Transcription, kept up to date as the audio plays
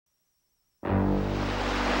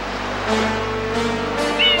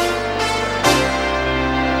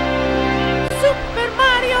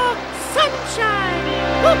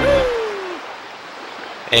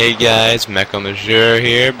Hey guys, Mecklemisuer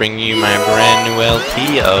here, bringing you my brand new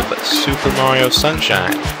LP of Super Mario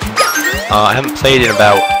Sunshine. I haven't played it in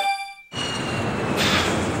about,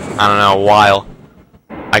 I don't know, a while.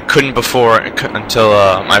 I couldn't before until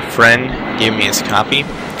my friend gave me his copy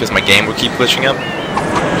because my game would keep glitching up.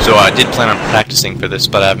 So I did plan on practicing for this,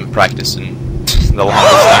 but I haven't practiced in the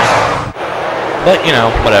longest time. But you know,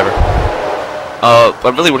 whatever. I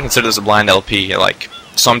really would consider this a blind LP. Like,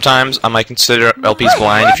 sometimes I might consider LPs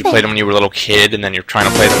blind if you played them when you were a little kid and then you're trying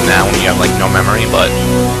to play them now when you have like no memory, but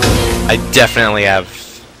I definitely have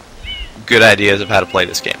good ideas of how to play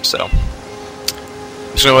this game, so I'm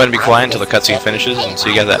just gonna go ahead and be quiet until the cutscene finishes and see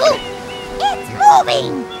you guys after. It's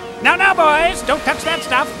moving! Now, boys, don't touch that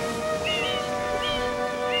stuff.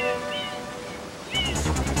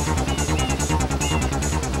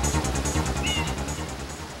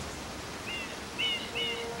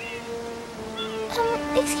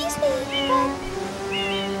 Excuse me, but...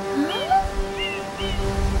 Huh?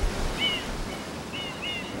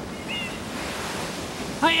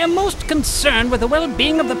 I am most concerned with the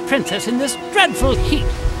well-being of the princess in this dreadful heat.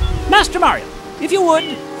 Master Mario, if you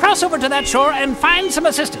would, cross over to that shore and find some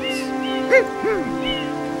assistance.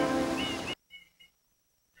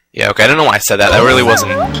 Yeah, okay, I don't know why I said that. That really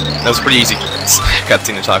wasn't... That was pretty easy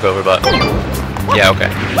cutscene to talk over, but... Yeah,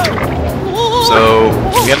 okay. So,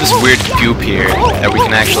 we have this weird goop here that we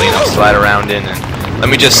can actually, you know, slide around in, and let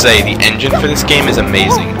me just say, the engine for this game is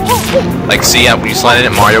amazing. Like, see, when you slide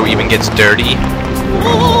in, Mario even gets dirty.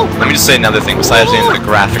 Let me just say another thing, besides the engine, the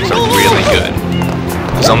graphics are really good.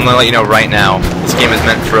 So I'm gonna let you know right now, this game is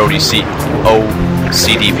meant for OCD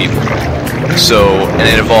people. So, and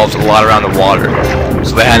it involves a lot around the water.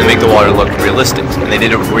 So they had to make the water look realistic, and they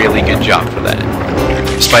did a really good job for that.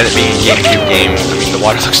 Despite it being a GameCube game, I mean, the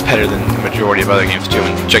water looks better than the majority of other games too,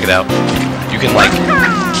 and check it out. You can, like,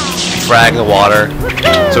 frag the water,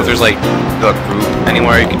 so if there's, like, a group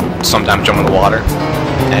anywhere, you can sometimes jump in the water.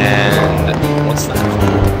 And, what's that?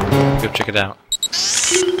 Go check it out.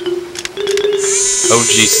 Oh,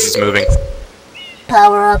 Jesus, it's moving.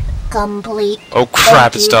 Power up complete. Oh,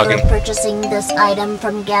 crap, it's Thank you talking. for purchasing this item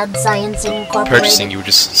from GAD Science Incorporated. Purchasing, you were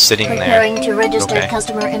just sitting there. Preparing to register Okay.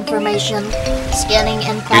 customer information. Scanning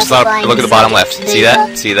and Here's the, classifying. look at the bottom left. See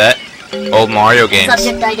that? See that? Old Mario games.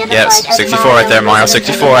 Subject identified Yes, as 64 right there, Mario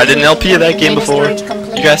 64. I did an LP of that game before.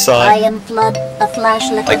 You guys saw I it. am Flood, a flash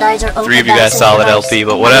liquidizer. Like, 3 of you guys saw that LP,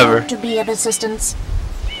 but whatever. To be of assistance.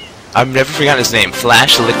 I've never forgotten his name.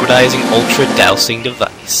 Flash Liquidizing Ultra Dousing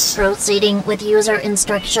Device. Proceeding with user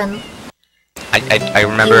instruction. I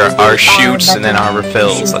remember our shoots and then our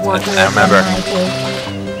refills. I remember.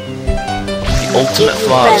 The ultimate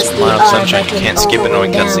flaws of Mario Sunshine. You can't skip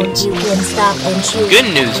annoying cutscenes. Good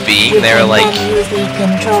news being, there are like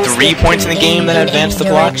 3 points in the game that advance the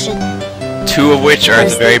plot. 2 of which are at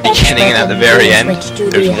the very beginning and at the very end.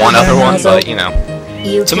 There's one other one, but you know.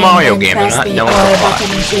 It's a Mario game, I'm not knowing the plot.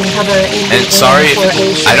 And sorry,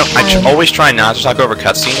 I always try not to talk over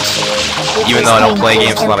cutscenes, even though I don't play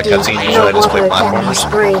games with a lot of cutscenes, usually I just play platformers.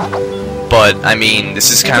 But, I mean, this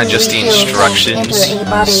is kind of just the instructions,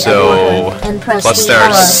 so, plus there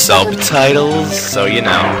are subtitles, so you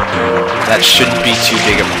know, that shouldn't be too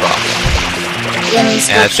big of a problem.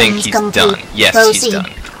 And I think he's done. Yes, he's done.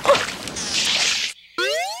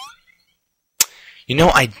 You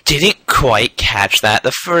know, I didn't quite catch that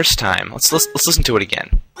the first time. Let's listen to it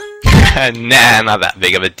again. Nah, I'm not that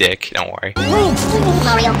big of a dick. Don't worry.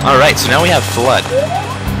 Alright, so now we have Flood.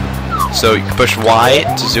 So you can push Y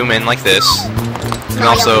to zoom in like this. You can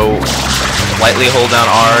also lightly hold down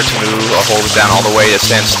R to move, or hold it down all the way to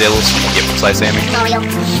stand still so you can get precise damage.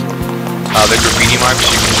 The graffiti marks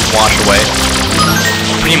you can just wash away.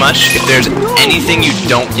 Pretty much, if there's anything you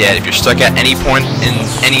don't get, if you're stuck at any point in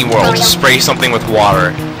any world, spray something with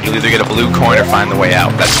water. You'll either get a blue coin or find the way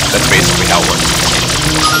out. That's basically how it works.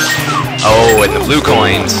 Oh, and the blue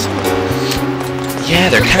coins.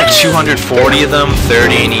 Yeah, they're kind of 240 of them,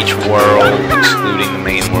 30 in each world, excluding the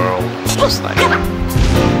main world. Just like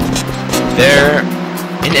they're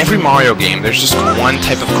in every Mario game. There's just one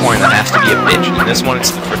type of coin that has to be a bitch, and in this one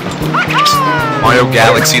it's the freaking blue coins. Mario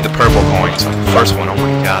Galaxy, the purple coins. The first one, oh my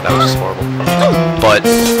god, that was just horrible. But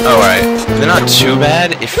alright, they're not too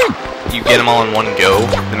bad if you get them all in one go.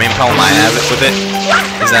 The main problem I have with it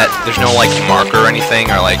is that there's no like marker or anything,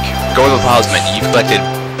 or like go to the pause menu. You've collected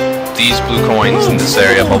these blue coins in this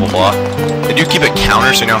area, blah blah blah. They do keep a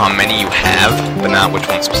counter so you know how many you have, but not which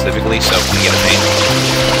one specifically, so you can get a pain.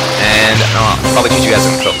 And I'll probably teach you guys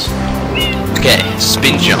some close. Okay,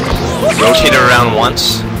 spin jump. Rotate it around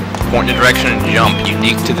once, point in a direction and jump,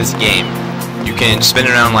 unique to this game. You can spin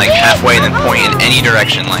it around like halfway and then point in any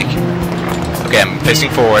direction, like Okay, I'm facing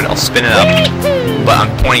forward, I'll spin it up, but I'm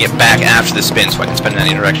pointing it back after the spin so I can spin in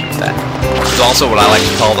any direction with that. There's also what I like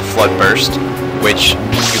to call the flood burst, which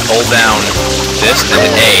you hold down this and then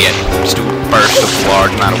A and just do a burst of a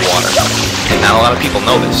large amount of water. And not a lot of people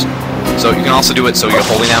know this. So you can also do it so you're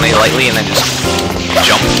holding down A lightly and then just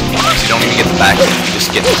jump. So you don't even get the back, you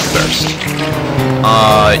just get the burst.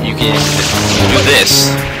 You can do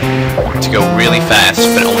this to go really fast,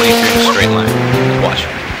 but only if you're in a straight line. Watch.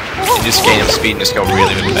 You just gain up speed and just go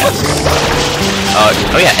really, really fast.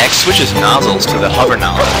 Oh yeah, X switches nozzles to the hover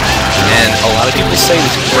nozzle. And a lot of people say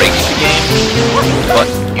this breaks the game, but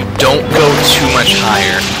you don't go too much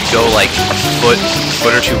higher. You go like a foot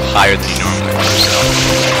or two higher than you normally would, so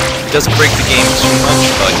it doesn't break the game too much,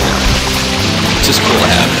 but you know, it's just cool to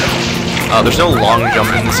have. There's no long jump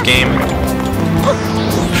in this game.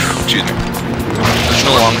 Excuse me. There's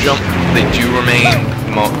no long jump. They do remain.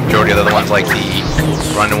 Majority of the other ones like the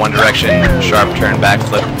run in one direction, sharp turn,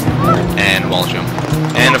 backflip, and wall jump.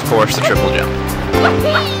 And of course the triple jump.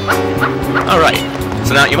 Alright,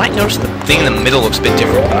 so now you might notice the thing in the middle looks a bit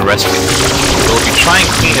different from the rest of it. So if you try and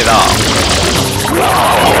clean it off,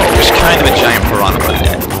 there's kind of a giant piranha put in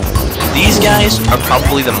it. These guys are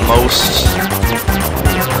probably the most...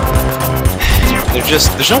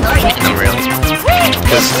 there's no point in them really.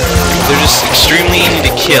 Because they're just extremely easy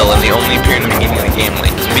to kill and they only appear in the beginning of the game.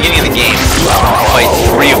 Like, in the beginning of the game, you fight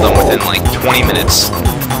 3 of them within like 20 minutes.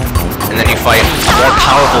 And then you fight a more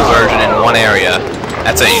powerful version in one area.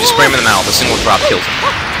 That's it, you just spray them in the mouth, a single drop kills them.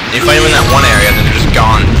 And you fight them in that one area and then they're just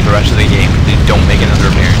gone for the rest of the game. They don't make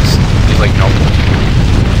another appearance. There's like no point.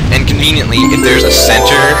 And conveniently, if there's a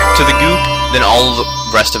center to the goop, then all the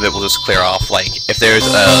rest of it will just clear off. Like, if there's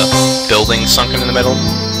a building sunken in the middle,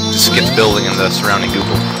 just get the building and the surrounding goop.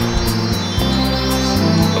 Oh,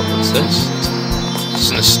 what's this?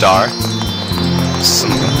 This isn't a star. This is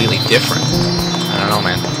something completely different. I don't know,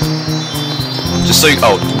 man. Just so you...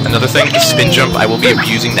 Oh, another thing, the spin jump, I will be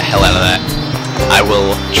abusing the hell out of that. I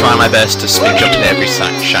will try my best to spin jump to every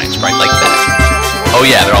shine sprite like that. Oh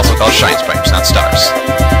yeah, they're also called shine sprites, not stars.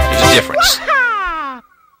 There's a difference.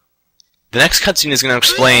 The next cutscene is going to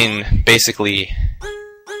explain, basically...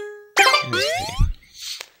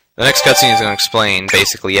 The next cutscene is going to explain,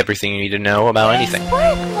 basically, everything you need to know about anything.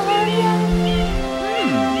 Quite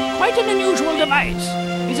an unusual device.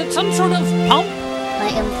 Is it some sort of pump? I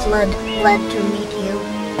am Flood, glad to meet you.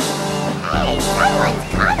 Someone's coming!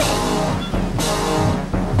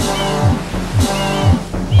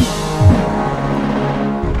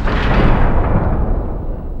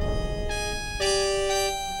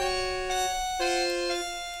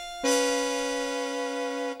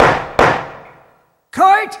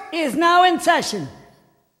 Court is now in session.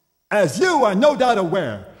 As you are no doubt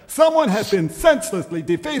aware, someone has been senselessly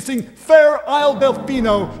defacing fair Isle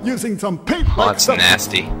Delfino using some paint-like Oh, that's substance.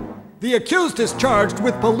 nasty. The accused is charged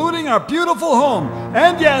with polluting our beautiful home,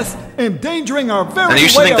 and yes, endangering our very And I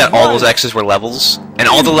used to think that all those X's were levels, and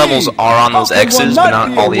all the levels are on those X's, but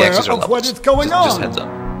not all the X's are levels. What is going Just on? heads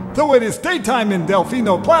up. Though it is daytime in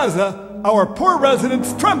Delfino Plaza, our poor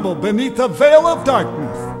residents tremble beneath a veil of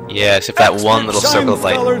darkness. Yes, if that one little circle of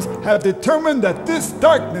light. Scholars have determined that this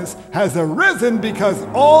darkness has arisen because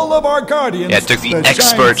all of our guardians... Yeah, it took the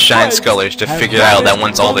expert shine scholars to figure out that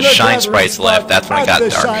once all the shine sprites left, that's when it got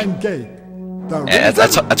dark. Yeah,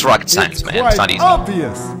 that's rocket science, man. It's not easy.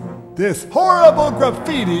 Obvious. This horrible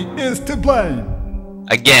graffiti is to blame.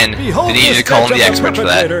 Again, they needed to call in the expert for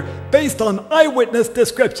that. Based on eyewitness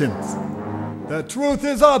descriptions. The truth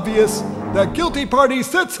is obvious. The guilty party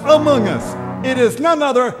sits among us. It is none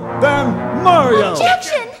other than Mario.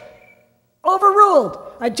 Objection! Overruled.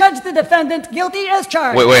 I judge the defendant guilty as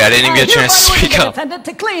charged. Wait, I didn't even get a chance to speak the up. defendant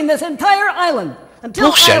to clean this entire island. Until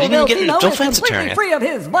Bullshit, I didn't even get Delfino into is defense completely attorney. free of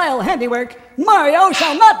his vile handiwork, Mario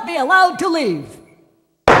shall not be allowed to leave.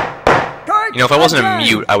 Court You know, if I wasn't a adjourned.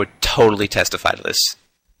 mute, I would totally testify to this.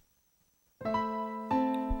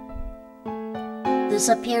 This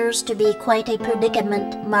appears to be quite a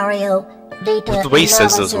predicament, Mario. Data The way he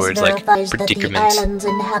says those analysis words, like, verifies predicament. that the island's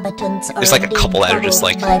inhabitants are There's like a indeed couple that are just,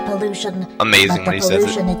 troubled like, by pollution, amazing but when he the says it.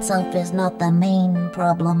 pollution itself is not the main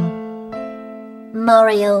problem.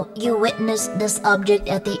 Mario, you witnessed this object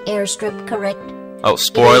at the airstrip, correct? Oh, It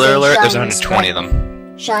spoiler is a alert, there's shine 120 of sprite.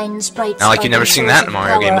 them. Shine sprites Not like are you've never the seen source that in a of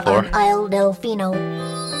Mario game power before. on Isle Delfino.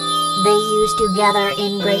 They used to gather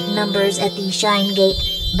in great numbers at the Shine Gate,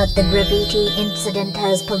 but the graffiti incident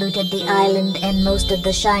has polluted the island and most of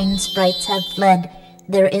the Shine sprites have fled.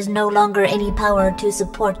 There is no longer any power to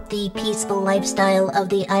support the peaceful lifestyle of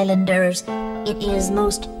the islanders. It is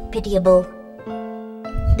most pitiable.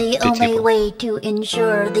 The only way to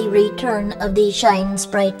ensure the return of the Shine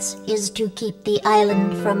Sprites is to keep the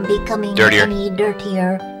island from becoming any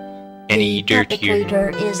dirtier. The perpetrator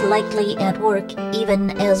is likely at work even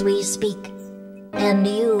as we speak. And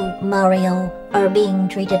you, Mario, are being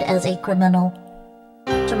treated as a criminal.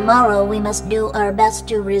 Tomorrow we must do our best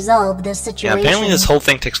to resolve this situation. Yeah, apparently this whole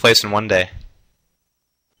thing takes place in one day.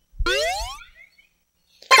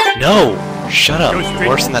 No! Shut up.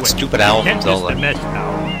 Worse than that stupid owl from Zelda.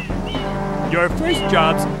 Your first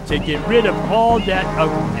job's to get rid of all that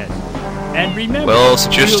ugliness. And remember, well,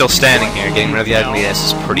 since you're still standing here, getting rid of the ugliness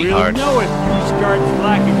is pretty hard. We'll know if you start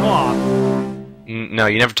slacking off. No,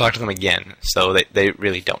 you never talk to them again, so they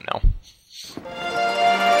really don't know.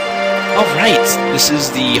 Alright, this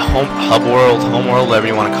is the home world, whatever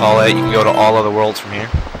you want to call it. You can go to all other worlds from here.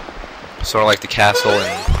 Sort of like the castle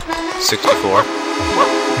in 64.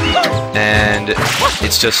 And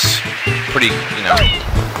it's just pretty, you know,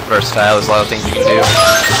 versatile. There's a lot of things you can do. A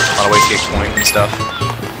lot of ways to get coins and stuff.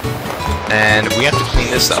 And we have to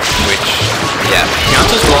clean this up, which, yeah,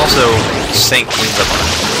 counters will also sink things up on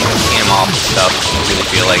it. You can clean them off and stuff if you really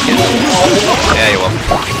feel like it. Yeah, you're welcome.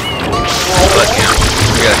 But, you know,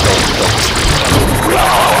 we gotta kill them.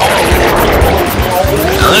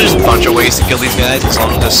 Now, there's a bunch of ways to kill these guys. As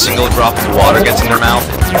long as a single drop of water gets in their mouth,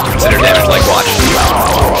 consider damage. Like, watch.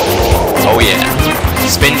 Oh, yeah.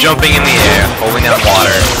 Spin jumping in the air, holding down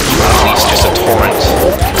water, release just a torrent.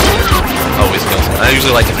 Always kills him. I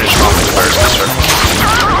usually like to finish him off with first.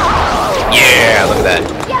 Yeah, look at that.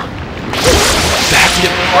 Back to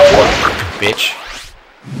bitch.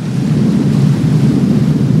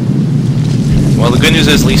 Well, the good news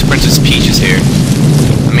is at least Princess Peach is here.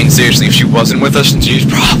 I mean, seriously, if she wasn't with us, she'd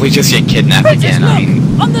probably just get kidnapped again. I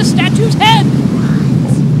mean, on the statue's head.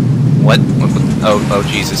 What? Oh,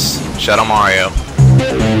 Jesus! Shadow Mario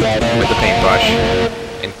with the paintbrush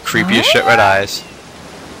and creepy as shit red eyes.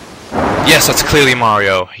 Yes, that's clearly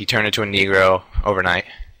Mario. He turned into a Negro overnight.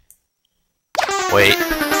 Wait,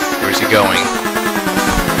 where's he going?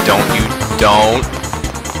 Don't.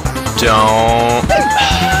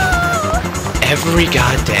 Every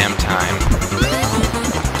goddamn time.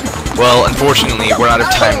 Well, unfortunately, we're out of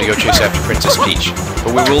time to go chase after Princess Peach,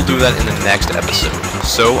 but we will do that in the next episode.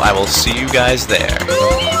 So, I will see you guys there.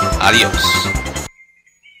 Adios.